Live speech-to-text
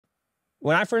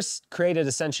When I first created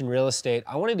Ascension Real Estate,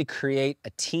 I wanted to create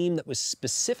a team that was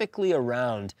specifically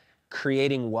around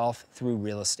creating wealth through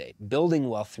real estate, building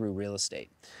wealth through real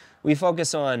estate. We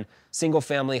focus on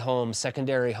single-family homes,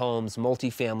 secondary homes,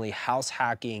 multifamily, house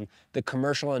hacking, the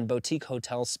commercial and boutique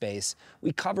hotel space.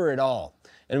 We cover it all.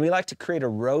 And we like to create a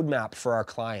roadmap for our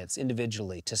clients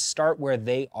individually to start where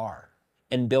they are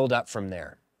and build up from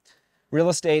there. Real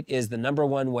estate is the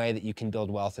 #1 way that you can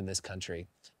build wealth in this country.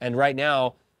 And right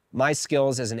now, my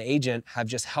skills as an agent have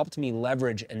just helped me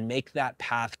leverage and make that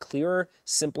path clearer,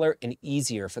 simpler, and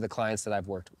easier for the clients that I've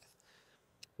worked with.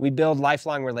 We build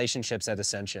lifelong relationships at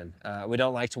Ascension. We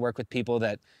don't like to work with people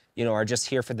that are just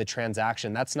here for the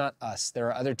transaction. That's not us. There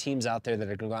are other teams out there that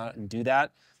are going to go out and do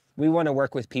that. We want to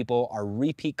work with people, our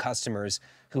repeat customers,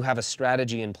 who have a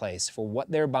strategy in place for what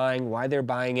they're buying, why they're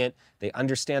buying it. They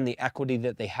understand the equity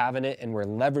that they have in it, and we're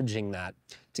leveraging that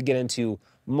to get into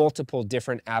multiple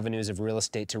different avenues of real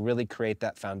estate to really create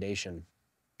that foundation.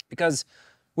 Because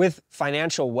with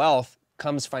financial wealth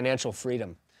comes financial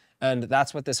freedom. And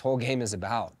that's what this whole game is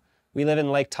about. We live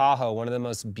in Lake Tahoe, one of the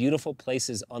most beautiful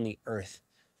places on the earth.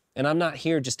 And I'm not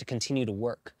here just to continue to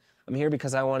work. I'm here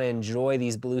because I want to enjoy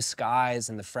these blue skies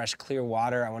and the fresh, clear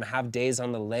water. I want to have days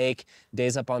on the lake,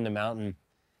 days up on the mountain.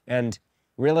 And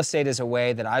real estate is a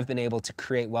way that I've been able to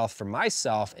create wealth for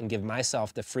myself and give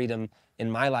myself the freedom in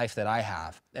my life that I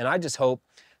have. And I just hope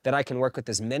that I can work with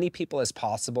as many people as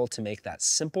possible to make that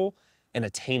simple and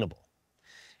attainable,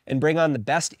 and bring on the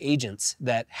best agents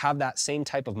that have that same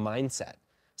type of mindset,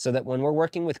 so that when we're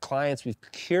working with clients, we've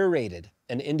curated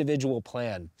an individual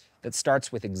plan that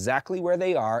starts with exactly where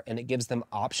they are, and it gives them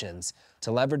options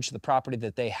to leverage the property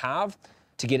that they have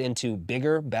to get into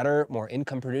bigger, better, more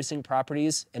income-producing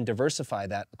properties and diversify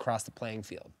that across the playing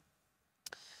field.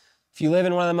 If you live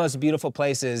in one of the most beautiful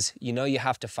places, you know you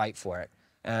have to fight for it.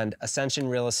 And Ascension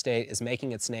Real Estate is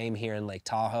making its name here in Lake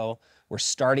Tahoe. We're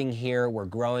starting here, we're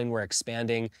growing, we're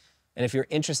expanding. And if you're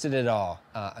interested at all,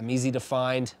 I'm easy to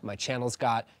find. My channel's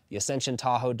got the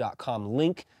ascensiontahoe.com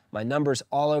link. My number's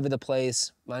all over the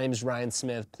place. My name is Ryan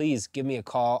Smith. Please give me a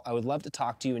call. I would love to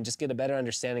talk to you and just get a better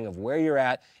understanding of where you're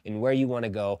at and where you want to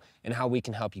go and how we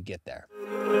can help you get there.